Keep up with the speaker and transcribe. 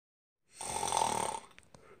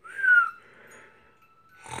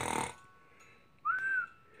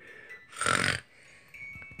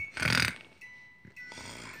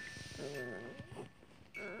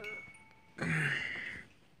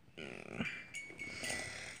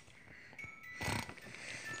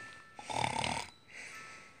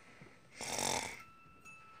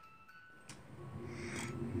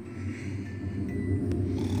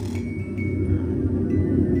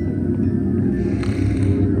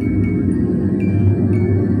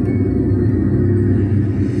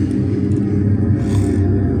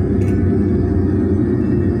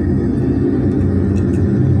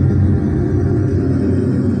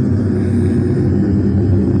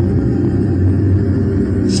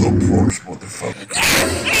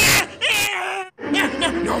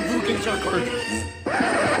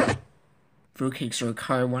fruitcakes were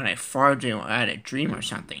colored when I farted or had a dream or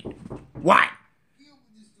something. What?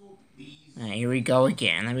 Here we go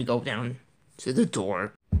again. Let me go down to the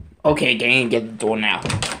door. Okay, get the door now.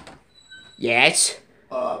 Yes?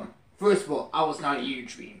 First of all, I was not in your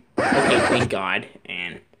dream. Okay, thank God.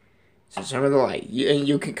 And so some of the light.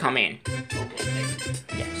 You can come in. Okay.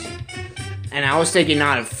 Yes. And I was thinking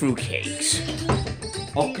not of fruitcakes.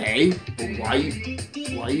 Okay, but why you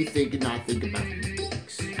thinking not thinking about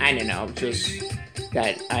fruitcakes? I don't know, just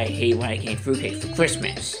that I hate when I get fruitcake for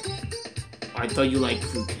Christmas. I thought you liked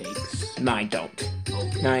fruitcakes. No, I don't.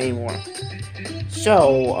 Okay. Not anymore.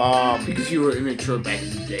 So, because you were immature back in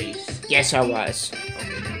the days. yes, I was.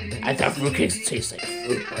 Okay. I thought fruitcakes taste like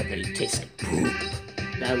fruit, but they taste like poop.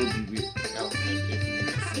 That would be weird. That would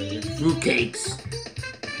be if fruitcakes.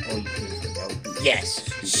 Oh, you think that would be Yes,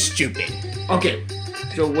 stupid. Okay,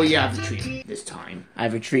 so what do you have a dream this time? I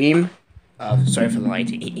have a dream. Sorry for the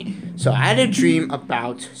lighting. So I had a dream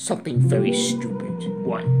about something very stupid.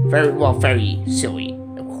 What? Very silly,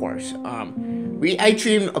 of course. I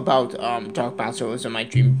dreamed about Dark Bowser was in my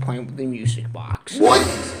dream playing with the music box. What?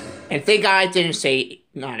 And thank God I didn't say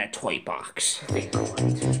not a toy box. Thank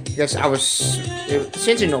God. Because I was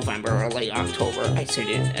since in November or late October, I said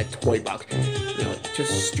it a toy box. You know,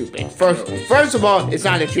 just stupid. First of all, it's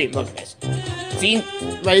not a dream. Look at this. See,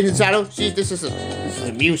 right in the title. See, this is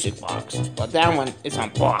a music box, but that one is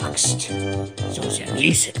unboxed, so it's a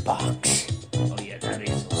music box. Oh yeah, that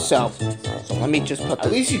makes sense. So let me just put.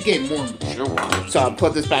 At least you get more mature. So I'll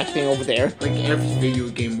put this back thing over there. Like every video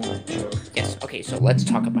game more mature. Yes. Okay. So let's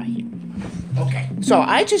talk about it. Okay. So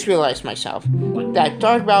I just realized myself that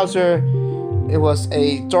Dark Bowser, it was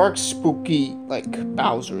a dark, spooky, like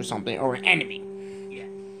Bowser or something, or an enemy. Yeah.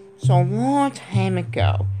 So a long time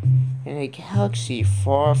ago, in a galaxy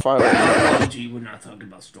far, far away. Waluigi, we're not talking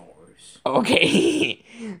about Star Wars. Okay.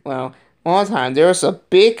 Well, one time there was a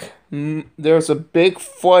big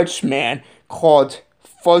fudge man called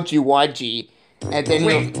Fudgy Wudgy, and then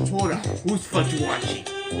Wait, hold on. Who's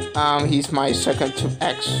Fudgy? he's my second to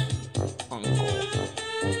ex uncle.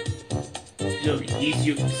 Yo, he's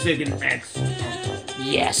your second ex uncle.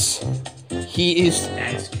 Yes, he is.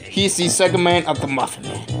 That's gay. He's the second man of the Muffin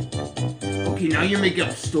Man, Okay, now you're making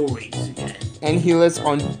up stories again. and he lives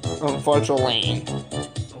on Fudge Lane.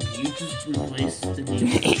 Okay, you just replaced the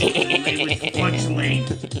name with Fudge Lane.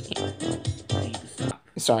 I need to stop.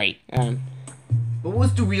 Sorry. But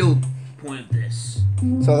what's the real point of this?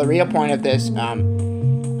 So the real point of this, I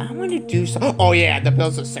want to do some. Oh yeah, the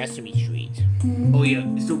Bills of Sesame Street. Oh yeah,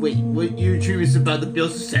 so wait, what your dream is about the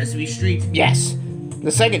Bills of Sesame Street? Yes,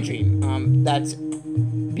 the second dream. That's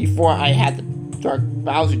before I had the Dark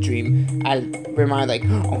Bowser dream. I reminded like,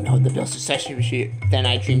 oh no, the Bills of Sesame Street. Then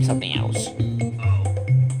I dreamed something else.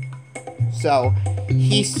 Oh. So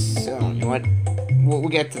he's. You know what? We'll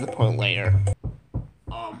get to the point later.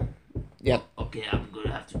 Yep. Okay, I'm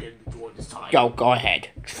gonna have to get in the door this time. Go ahead.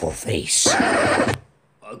 Troll face.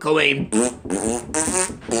 Go in.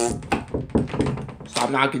 Stop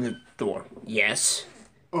knocking the door. Yes.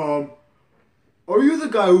 Are you the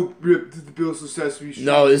guy who ripped the Bills of Sesame Street?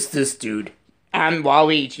 No, it's this dude. I'm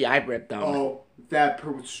Waluigi. I ripped them. Oh, that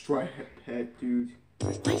purple stripe head, dude.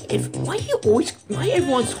 Why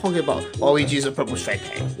everyone's talking about Waluigi's a purple striped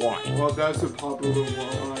head? Why? Well, that's a popular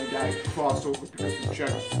one that crossover because of Jack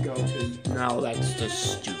the Skeleton. No, that's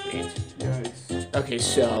just stupid. Yes. Okay,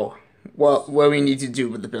 so what we need to do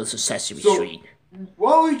with the Bills of Sesame So- Street?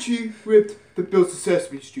 Waluigi ripped the Bills of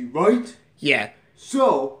Sesame Street, right? Yeah.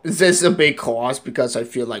 So Is this a big cause? Because I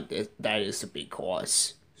feel like that is a big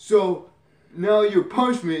cause. now your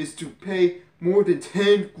punishment is to pay more than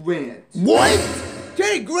 10 grand. What?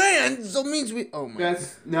 10 grand? So it means we. Oh my.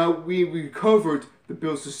 Now we recovered the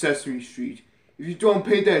Bills of Sesame Street. If you don't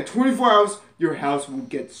pay that in 24 hours, your house will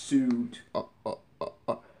get sued. Are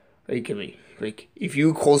you kidding me? Like, if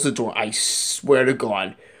you close the door, I swear to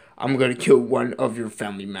God, I'm gonna kill one of your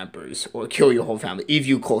family members or kill your whole family if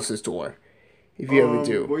you close this door. If you ever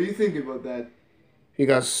do, What do you think about that?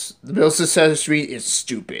 because the Bills of Sesame Street is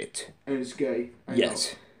stupid. And it's gay. I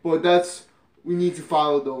Yes. know. But we need to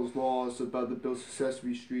follow those laws about the Bills of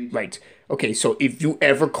Sesame Street. Right. Okay. So if you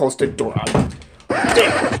ever close the door,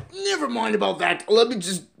 there. Never mind about that. Let me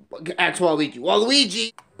just ask Waluigi.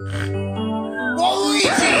 Waluigi.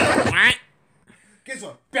 Waluigi. What? Guess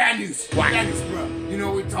what? Bad news. What? Bad news, bro. You know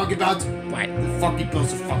what we're talking about? What? The fucking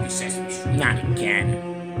Bills of fucking Sesame Street. Not again.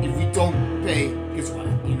 If we don't pay, guess what?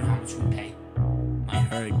 You know how much we pay? I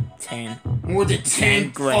heard 10. More than 10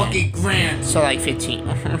 grand. fucking grand. So like 15.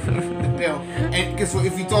 The bill. And guess what?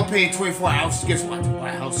 If we don't pay in 24 hours, guess what? Our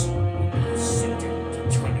house will be sued to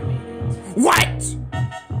terminate it. What?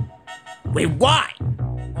 Wait, why?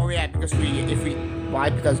 Oh yeah, because why?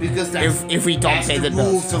 Because that's if we don't pay the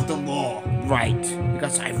rules bills. of the law. Right,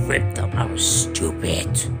 because I ripped them. I was stupid.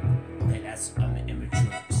 Okay, that's an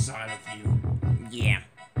immature side of you. Yeah.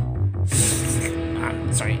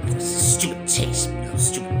 I'm sorry. Stupid taste.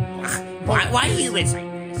 Stupid. Why are you like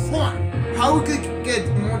this? Hold on. How we could get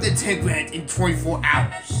more than 10 grand in 24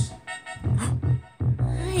 hours?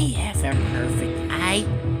 I have a perfect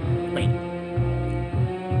Wait.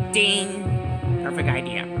 Ding. Perfect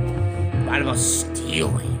idea. What about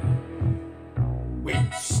stealing? Wait,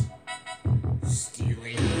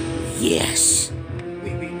 stealing? Yes.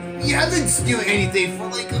 Wait. You haven't stolen anything for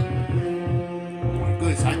like a... Oh my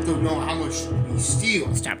goodness, I don't know how much you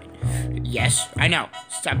steal. Stop it. Yes, I know.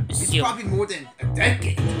 Stop It's stealing. probably more than a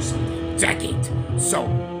decade or something. Decade. So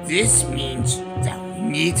this means that we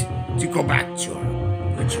need to go back to our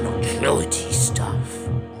original trilogy stuff.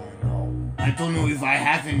 Oh no. I don't know if I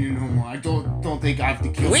have any no more. I don't think I have to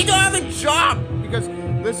kill We don't have a job because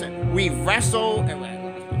listen, we wrestle and I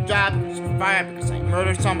lost my job because of fire because I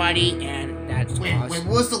murdered somebody and that's Wait, when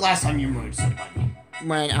was the last time you murdered somebody?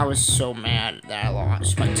 when I was so mad that I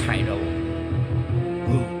lost my title.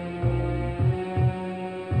 Who?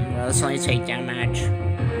 Wrestling takedown match.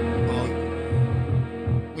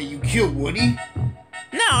 Wait, you killed Woody?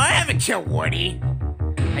 No, I haven't killed Woody.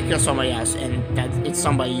 I killed somebody else, and it's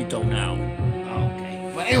somebody you don't know. Oh,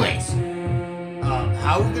 okay. But anyways,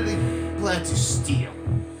 how are we gonna plan to steal?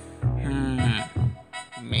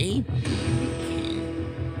 Maybe we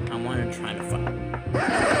can. I want to try to find.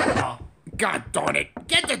 Oh, God darn it!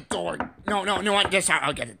 Get the door. No, what? This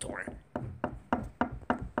I'll get the door.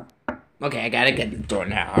 Okay, I gotta get the door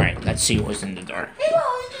now. All right, let's see what's in the door.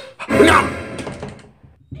 No!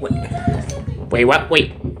 Wait, what?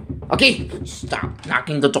 Wait. Okay, stop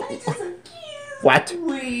knocking the door. What?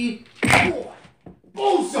 3, 4,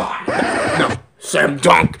 bullseye! No, Sam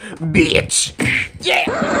Dunk, bitch.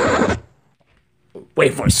 Yeah.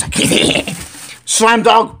 Wait for a second. Slam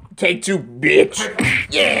dunk, take 2, bitch.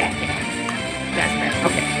 Yeah. That's better.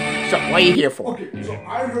 Okay. So what are you here for? Okay, so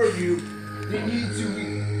I heard you. They need to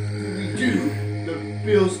redo the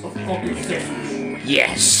Bills of fucking Sesame Street.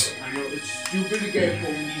 Yes. I know it's stupid again,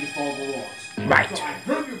 but we need to follow the laws. Right. So I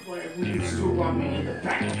heard your plan. We can still rob me in the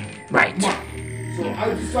back. Right. So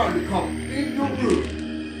I decided to come in your room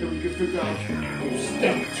and we can figure out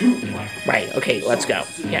step 2 plan. Right. Okay. Let's go.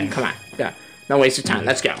 Yeah. Come on. Go. No waste of time.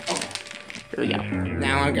 Let's go. Here we go.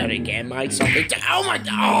 Now I gotta get my something. Oh my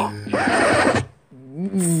God.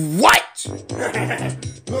 What?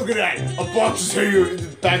 Look at that! A box is here in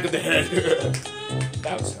the back of the head.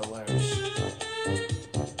 That was hilarious.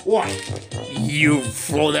 What? You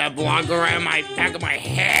throw that block around my back of my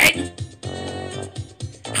head?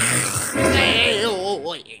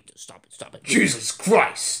 Stop it. Jesus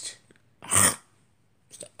Christ!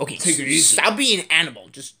 Okay, Take it easy. Stop being an animal.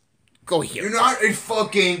 Just go here. You're not a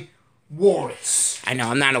fucking walrus. I know,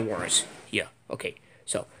 I'm not a walrus. Yeah, okay.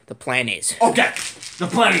 So, the plan is... Okay, the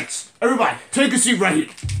planets. Everybody, take a seat right here.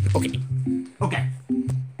 Okay. Okay.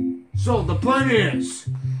 So the plan is,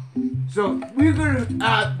 so we're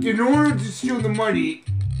gonna, in order to steal the money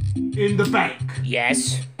in the bank,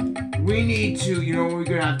 Yes. we need to, you know what we're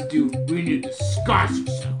gonna have to do? We need to disguise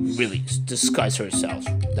ourselves. Really, disguise herself.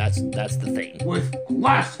 That's the thing. With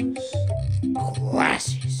glasses.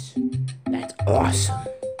 Glasses. That's awesome.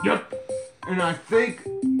 Yep. And I think,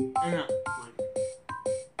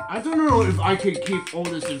 I don't know if I can keep all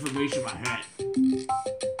this information in my head.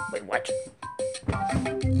 Wait, what?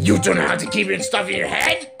 You don't know how to keep your stuff in your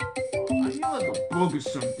head? I feel like a book or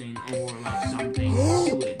something, or like something.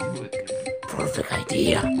 Do it. Perfect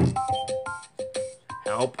idea.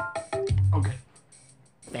 Help. Okay.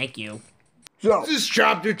 Thank you. So, this is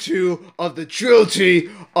chapter 2 of the trilogy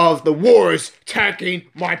of the wars attacking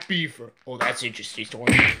my beaver. Oh, that's interesting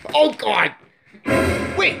story. Oh God!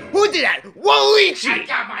 Wait, who did that? Waluigi! I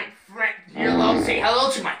got my friend. Hello, say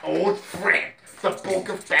hello to my old friend, the Book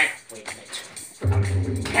of Back. Wait a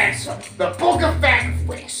minute. Handsome, the Book of Back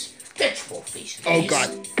Face. That's full face. Oh God!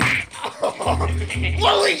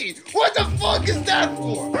 Waluigi, what the fuck is that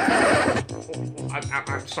for?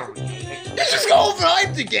 I'm sorry. You just go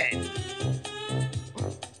overhyped again.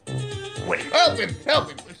 Wait. Help him!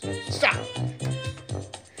 Stop!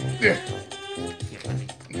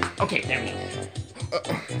 Okay, there we go.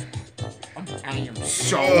 I am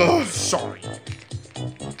so sorry.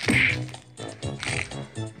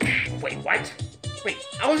 Wait, what? Wait,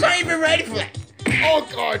 I was not even ready for that. Oh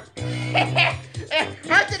God!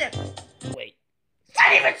 How did it? Wait, it's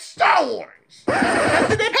not even Star Wars. How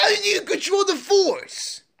did you control the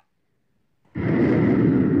Force?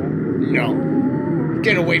 No.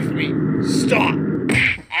 Get away from me. Stop.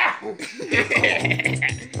 Ow!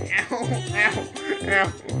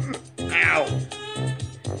 Ow! Ow!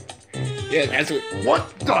 Yeah, that's what.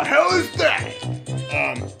 What the hell is that?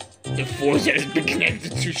 The force has been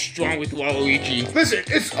connected too strong with Waluigi. Listen,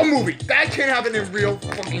 it's a movie. That can't happen in real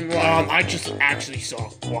fucking life. I just actually saw.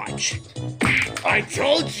 Watch. I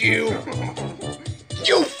told you.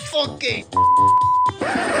 You fucking.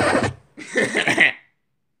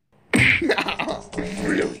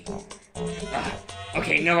 Really?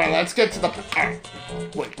 Okay, no, let's get to the.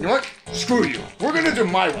 Wait, you know what? Screw you. We're gonna do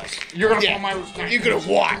my list. You're gonna follow my list. You're gonna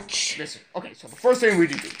watch. Listen, okay, so the first thing we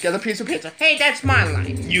do, get a piece of pizza. Hey, that's my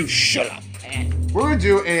line. You shut up. And what we're gonna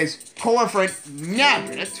do is call our friend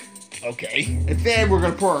Nabit. Okay. And then we're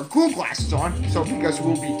gonna put our cool glasses on, so because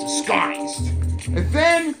we'll be disguised. And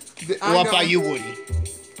then. What about you, Woody?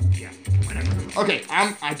 Yeah, whatever. Okay,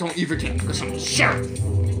 I don't even care because I'm a sheriff.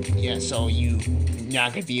 Yeah, so you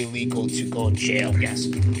not gonna be illegal to go to jail. Yes.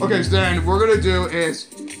 Okay, so then what we're gonna do is,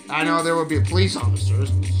 I know there will be police officers.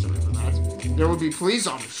 Sorry for that. There will be police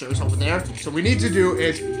officers over there. So what we need to do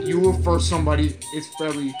is you will first somebody is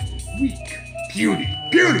fairly weak. Puny.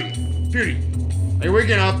 Are you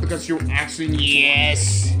waking up because you actually need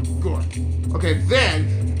Yes. Good. Okay, then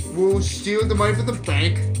we'll steal the money from the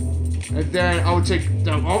bank. And then I will take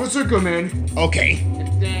the officer come in. Okay.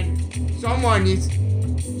 And then someone needs to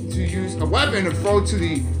use a weapon to throw to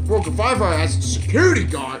the broken firefighter as a security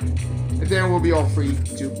guard. And then we'll be all free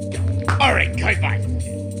to go. Alright, high five.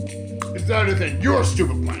 It's better than your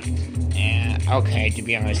stupid plan. Yeah, okay, to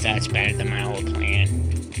be honest, that's better than my old plan.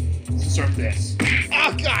 Serve this.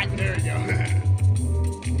 Oh, God. There you go.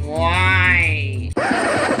 Why?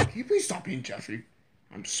 Can you please stop being Jeffrey?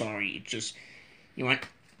 I'm sorry, it just... You want...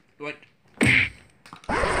 What?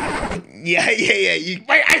 Yeah, you...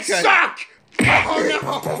 Wait, I suck! Oh, no!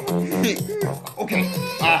 Okay,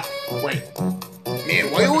 wait.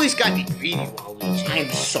 Man, why you always got the greedy Waluigi? I'm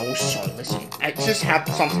so sorry, listen. I just have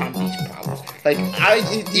sometimes these problems. Like,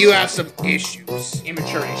 you have some issues.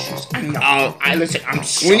 Immature issues. I know. Listen, I'm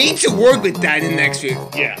so... We need to work with that in the next video.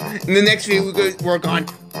 Yeah. In the next video, we're going to work on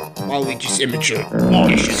Waluigi's immature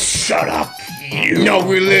issues. Shut up, you. No,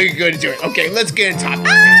 we're literally going to do it. Okay, let's get on top. Oh my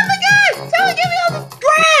God! Someone give me all the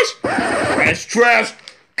trash! Trash!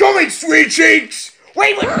 Coming, sweet cheeks!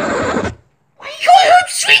 Wait, why are you calling her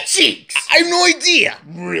sweet cheeks? I have no idea.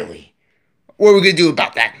 Really? What are we going to do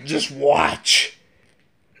about that? Just watch.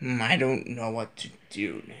 I don't know what to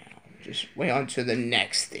do now. Just wait on to the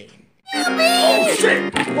next thing. Oh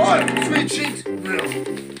shit! What? Sweet cheeks? Really?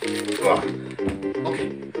 Okay.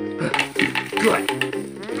 Good.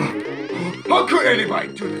 How could anybody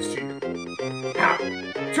do this to you? How?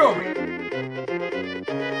 Tell me.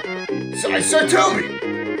 So I said tell me.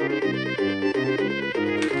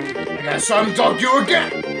 I got something to talk to you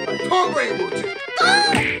again. My tongue ring will do.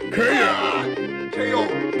 KO,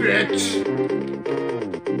 bitch.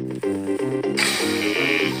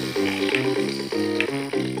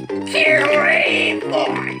 Fury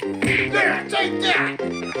boy! There, take that!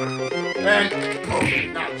 And,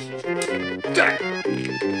 now, that.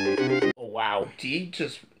 Oh, wow. Do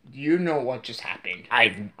you know what just happened?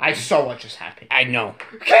 I saw what just happened. I know.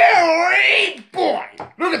 Carrie boy!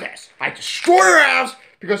 Look at this. I destroyed her house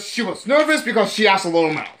because she was nervous because she has a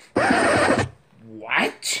little mouth.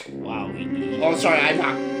 What? Wow. Oh, sorry, I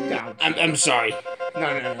knocked down. I'm sorry.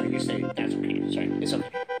 No, you say that's okay. Sorry, it's okay.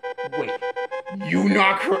 Wait, you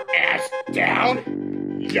knock her ass down?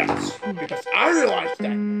 Yes, because I realized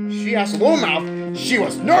that she has a little mouth, she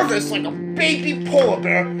was nervous like a baby polar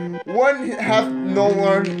bear, wouldn't have no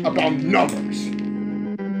learn about numbers.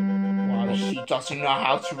 Well, she doesn't know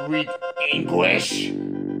how to read English.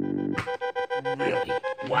 Really?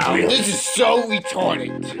 Wow, Really? this is so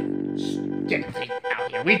retarded. Get the thing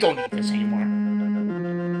out here. We don't need this anymore.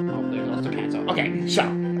 Oh, there goes the pants out. Okay, so,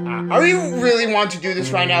 are you really want to do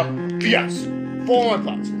this right now? Yes. Follow my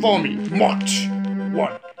plans. Follow me. March.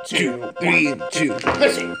 1, 2, 3, 2.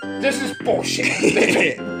 Listen, this is bullshit.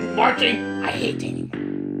 Listen, marching, I hate it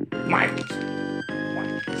anymore. My 1,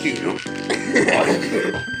 2,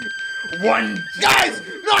 1. Guys,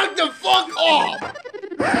 knock the fuck off!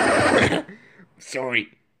 Sorry.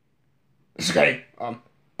 It's okay.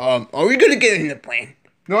 Are we going to get in the plan?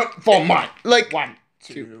 Not for mine. Like, 1,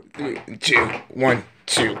 2, 3. 2, 1,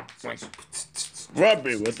 2.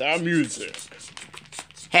 Rubber with our music.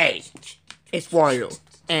 Hey, it's Wario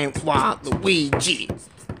and Waluigi,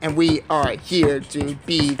 and we are here to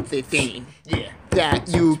be the thing that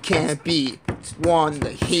you can be one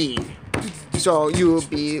the heat. So you'll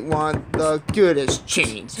be one the goodest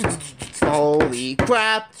chains. Holy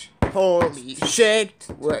crap! Holy shit,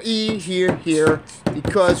 we're here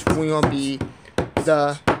because we're gonna be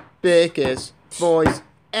the biggest boys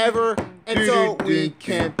ever, and so we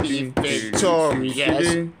can be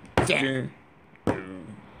victorious. Damn. Oh,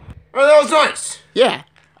 that was nice. Yeah,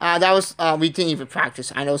 that was, we didn't even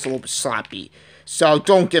practice. I know it's a little bit sloppy, so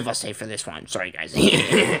don't give us A for this one. Sorry, guys.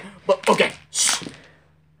 But, okay.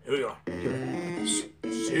 Here we are.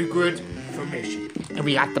 Secret information. And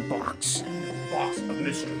we got the box. Box of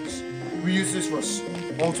mysteries. We use this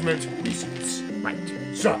for ultimate reasons. Right.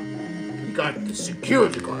 So, we got the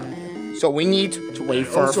security guard. So we need to wait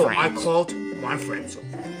for our Also, friends. I called my friends over.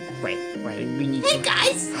 Right. We need Hey to...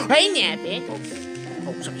 guys! Hey, Nabbit!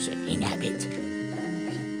 Oh, sorry, hey, Nabbit.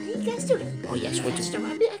 How you guys doing? Oh, yes, we're just... I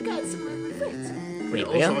got some of my friends. Wait,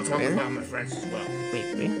 Also, I'll talk really? about my friends as well.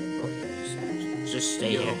 Wait. Oh, just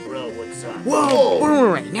stay Yo, here. bro, what's up? Whoa!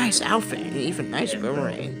 Boomerang! Nice outfit. Even nice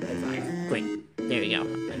boomerang. Bye-bye. Great. There we go.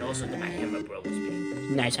 And also, my hammer bro was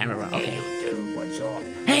being. Nice hammer bro. Okay. Hey, dude, what's up?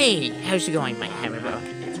 Hey! How's it going, my hammer bro?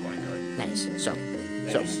 It's going good. Nice. So,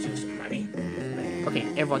 Let's do some money. okay,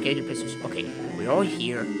 everyone get your business. Okay, we're all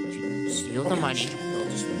here to steal the money. No,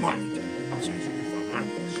 just money. Oh, sorry.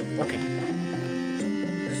 Okay.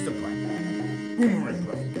 This is the plan. Boomerang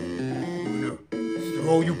plan. We're gonna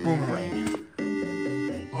throw you boomerang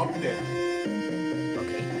up there.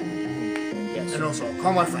 Okay. Yes. And also,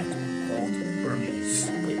 call my friend called Burmese.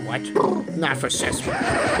 Wait, what? Not for Sesame.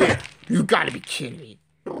 Yeah. You gotta be kidding me.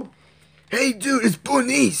 Hey, dude, it's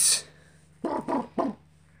Bernice.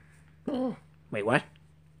 Wait, what?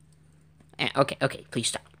 Okay, please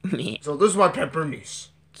stop. So this is my pet Burmese.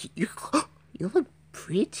 you look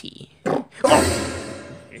pretty.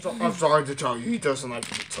 So I'm sorry to tell you, he doesn't like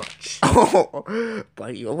to be touched. Oh,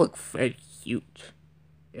 but you look very cute.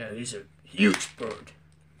 Yeah, he's a huge bird.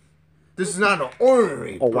 This is not an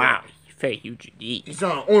ordinary Oh, bird. wow. Very huge indeed. He's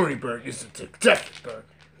not an ordinary bird, he's a detective bird.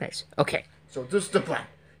 Nice. Okay. So this is the plan.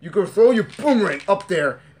 You're gonna throw your boomerang up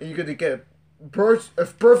there, and you're gonna get a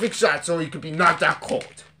perfect shot so you could be not that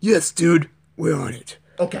cold. Yes, dude, we're on it.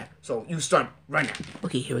 Okay, so you start right now.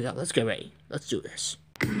 Okay, here we go. Let's get ready. Let's do this.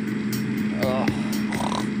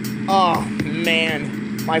 Oh,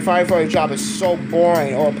 man. My firefighter job is so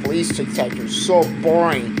boring. Or a police detective is so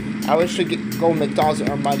boring. I wish I could go to McDonald's and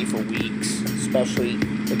earn money for weeks. Especially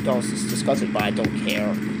McDonald's is disgusting, but I don't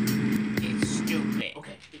care. It's stupid.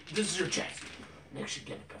 Okay, this is your chance. Make sure you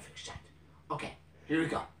get a perfect shot. Okay, here we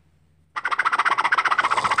go.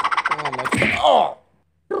 Oh, my God.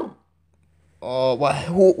 Oh,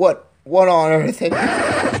 what on earth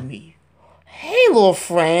happened to me? Hey, little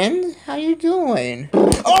friend. How you doing?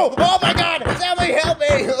 Oh my God. Somebody help me.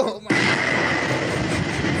 Oh, my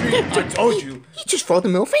I told you, He just threw the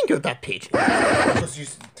middle finger at that pigeon. because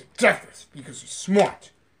he's a detective, because he's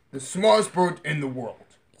smart. The smartest bird in the world.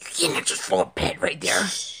 You didn't just throw a pet right there.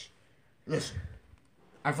 Listen,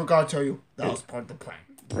 I forgot to tell you, that was part of the plan.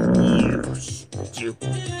 You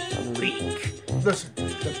freak. Listen,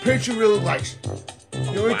 the pitcher really likes it.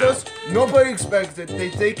 You know what it does? Nobody expects it. They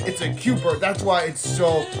think it's a cute bird. That's why it's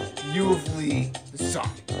so beautifully designed.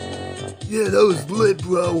 Yeah, that was lit,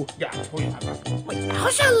 bro. Yeah, I told you about that. Wait,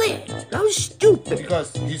 how's that lit? That was stupid.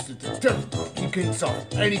 Because he's the detective bird. He can solve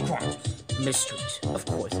any crimes. Mysteries, of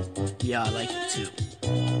course. Yeah, I like it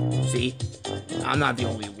too. See? I'm not the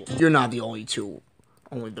only one. You're not the only two.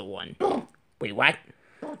 Only the one. Wait, what?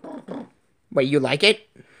 Wait, you like it?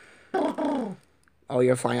 Oh,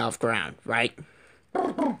 you're flying off ground, right?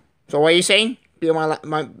 So what are you saying? Be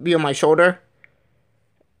on my shoulder?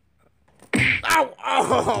 Ow!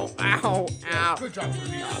 Ow! Good job,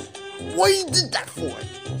 Bernice. What you did that for?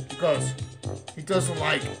 Because he doesn't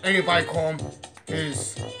like anybody call him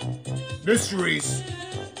his mysteries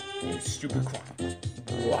and his stupid crime.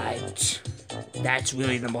 What? That's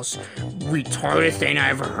really the most retarded thing I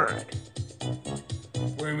ever heard.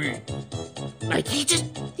 What do you mean? Like, he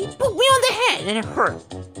put me on the head and it hurt.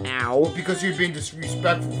 Ow. Because you're being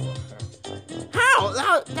disrespectful.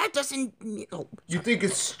 How? That doesn't... Oh, You think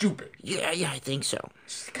it's stupid. yeah, I think so.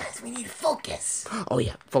 Guys, we need to focus. Oh,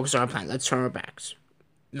 yeah, focus on our plan. Let's turn our backs.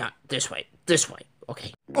 Not this way.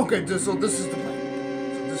 Okay. Okay, so this is the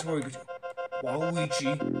plan. So this is what we could do.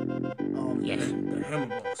 Waluigi, Yes. and the hammer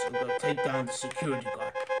balls are gonna take down the security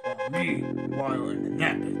guard, while me, Wario, and the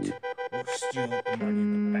Nabbit will steal the money in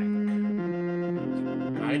the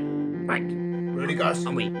bank. Got it? Right. Ready, guys?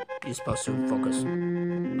 Oh, wait. You're supposed to focus up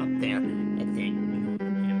there, and then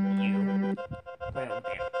you. Right up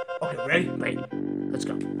there. Okay, ready? Right. Let's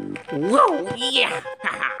go. Whoa, yeah!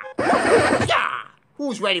 Haha. Yeah!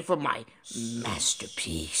 Who's ready for my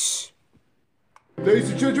masterpiece? Ladies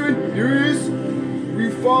and children, here is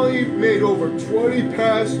finally made over 20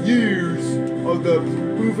 past years of the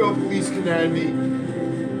Bluebell Police Academy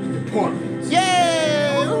department.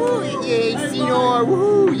 Yay! Woohoo! Yay, Senor!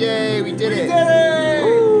 Woohoo! Yay, we did it! did it!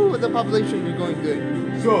 Woo! The population is going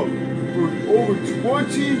good. So, for over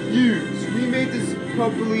 20 years, we made this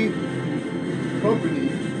company a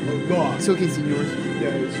lot. It's okay, Senor.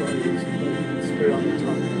 Yeah, sorry, it's spit on the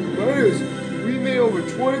tongue. But anyways, we made over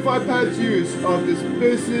 25 past years of this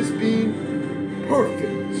business being perfect.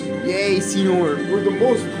 Yay, Senor. We're the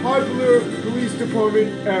most popular police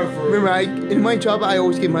department ever. Remember, in my job, I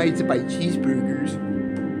always get money to buy cheeseburgers.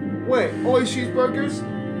 Wait, only cheeseburgers?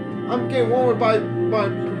 I'm getting one by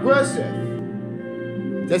Progressive.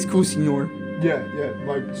 That's cool, Senor. Yeah,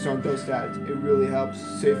 my son does that. It really helps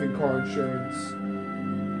saving car insurance.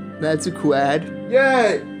 That's a cool ad.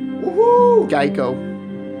 Yay! Woohoo! Geico.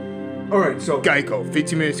 Alright, so. Geico.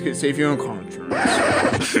 15 minutes could save you on car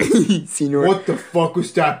insurance. Senor. What the fuck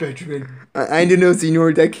was that, Benjamin? I don't know,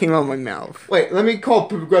 Senor. That came out of my mouth. Wait, let me call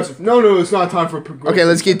Progressive. No, it's not time for Progressive. Okay,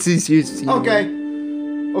 let's get to serious, Senor.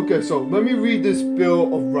 Okay, so let me read this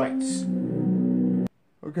Bill of Rights.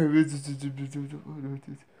 Okay,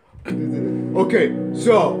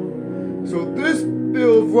 so this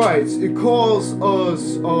Bill of Rights, it calls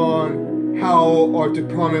us on how our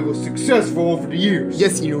department was successful over the years.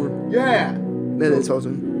 Yes, Senor. Yeah. That's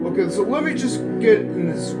awesome. Okay, so let me just get in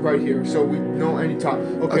this right here so we know any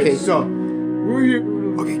time. Okay. So we're here.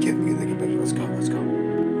 Okay, get back. Let's go.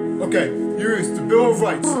 Okay, here is the Bill of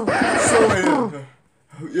Rights. So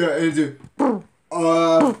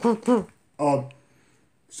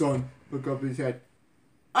son, look up his head.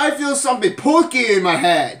 I feel something poking in my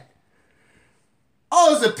head.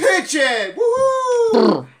 Oh, it's a pigeon!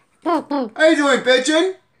 Woohoo! How you doing,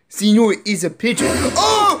 pigeon? Senor is a pigeon.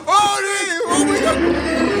 Oh my God!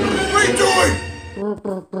 What are you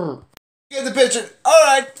doing? Get the pigeon. All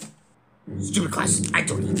right. Stupid class. I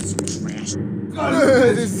don't need this trash.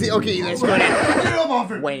 Okay, let's go now. Get up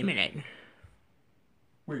off it. Wait a minute.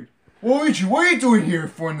 Wait, Waluigi, what are you doing here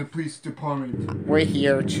for in the police department? We're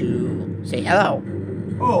here to say hello.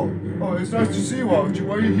 Oh, it's nice to see you, Waluigi.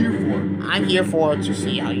 What are you here for? I'm here to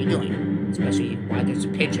see how you're doing. Especially why there's a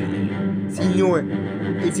pigeon. Senor,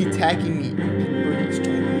 it's attacking me.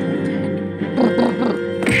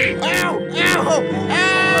 Ow! Ow!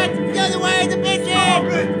 Ah! The other way, the pigeon!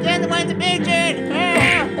 The other way, the pigeon!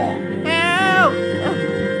 Ow! Ow!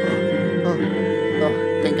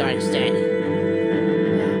 Thank God it's dead.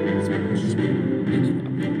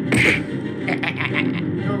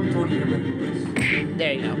 No, we told you to make this.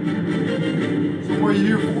 There you go. So what are you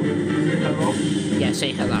here for? Say hello? Yeah,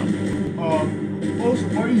 say hello. Also,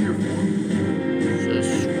 what are you here for?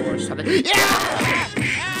 Just or something. Yeah!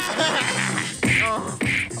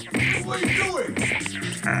 What are you doing?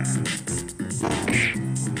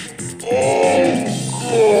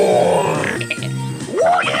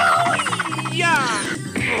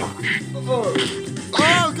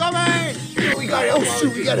 Oh, come in! We got help. Oh,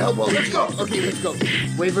 shoot, we gotta help. Let's go. Okay, let's go.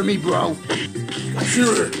 Wait for me, bro.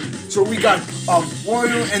 Sure. So we got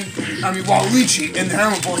Wario and Waluigi and the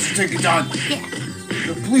Hammer Boys to take it down. Yeah.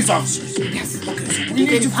 The police officers. Yes. Okay, so we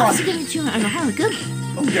need to find. Also getting to an harm good.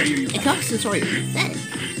 Oh yeah. It comes to sorry. That is.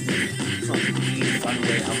 So we need to find a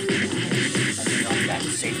way out. I think I'm that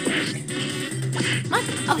safe way. Mike,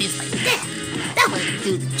 obviously. Yeah. That would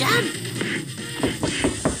do the job.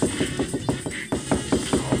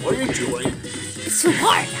 What are you doing? It's so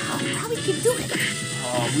hard. How we can do it?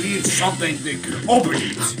 We need something that can open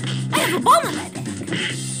it. I have a bomb in my bag.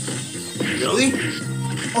 Really?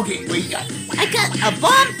 Okay, what you got? I got a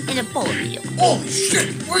bomb and a bullet wheel. Holy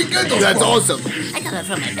shit! Where you get those That's from? awesome. I got it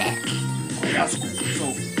from my bag. Oh, that's cool. So,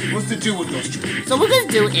 what's the deal with those two? So what we're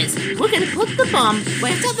gonna do is we're gonna put the bomb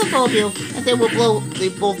right inside the bullet wheel, and then they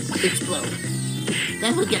both explode.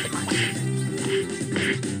 Then we'll get the money.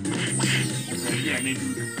 Yeah, maybe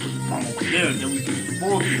we can put the bomb over there, then we can use the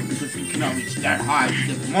ball game because we cannot reach that high to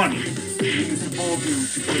get the money. We use the ball game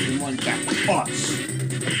to get the money back to us.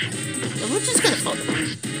 So we're just gonna fold the money.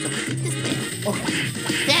 So we put this there. Okay.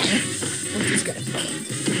 Then we're just gonna fold it.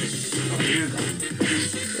 Oh, here you go.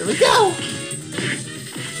 Here we go.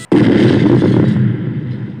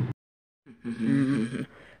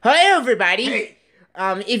 Hello, everybody. Hey.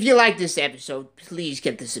 If you like this episode, please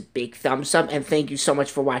give this a big thumbs up, and thank you so much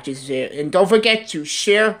for watching this video. And don't forget to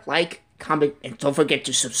share, like, comment, and don't forget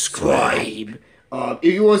to subscribe. If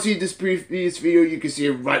you want to see this previous video, you can see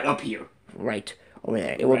it right up here. Right over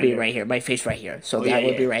there. It will be right here. My face right here. So that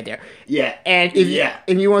will be right there. Yeah. And if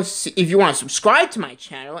you want to subscribe to my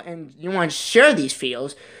channel and you want to share these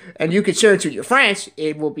videos, and you can share it to your friends,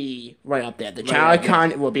 it will be right up there. The channel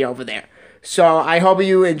icon will be over there. So I hope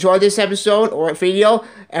you enjoyed this episode or video,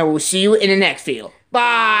 and we'll see you in the next video.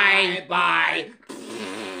 Bye. Bye.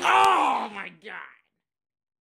 Oh!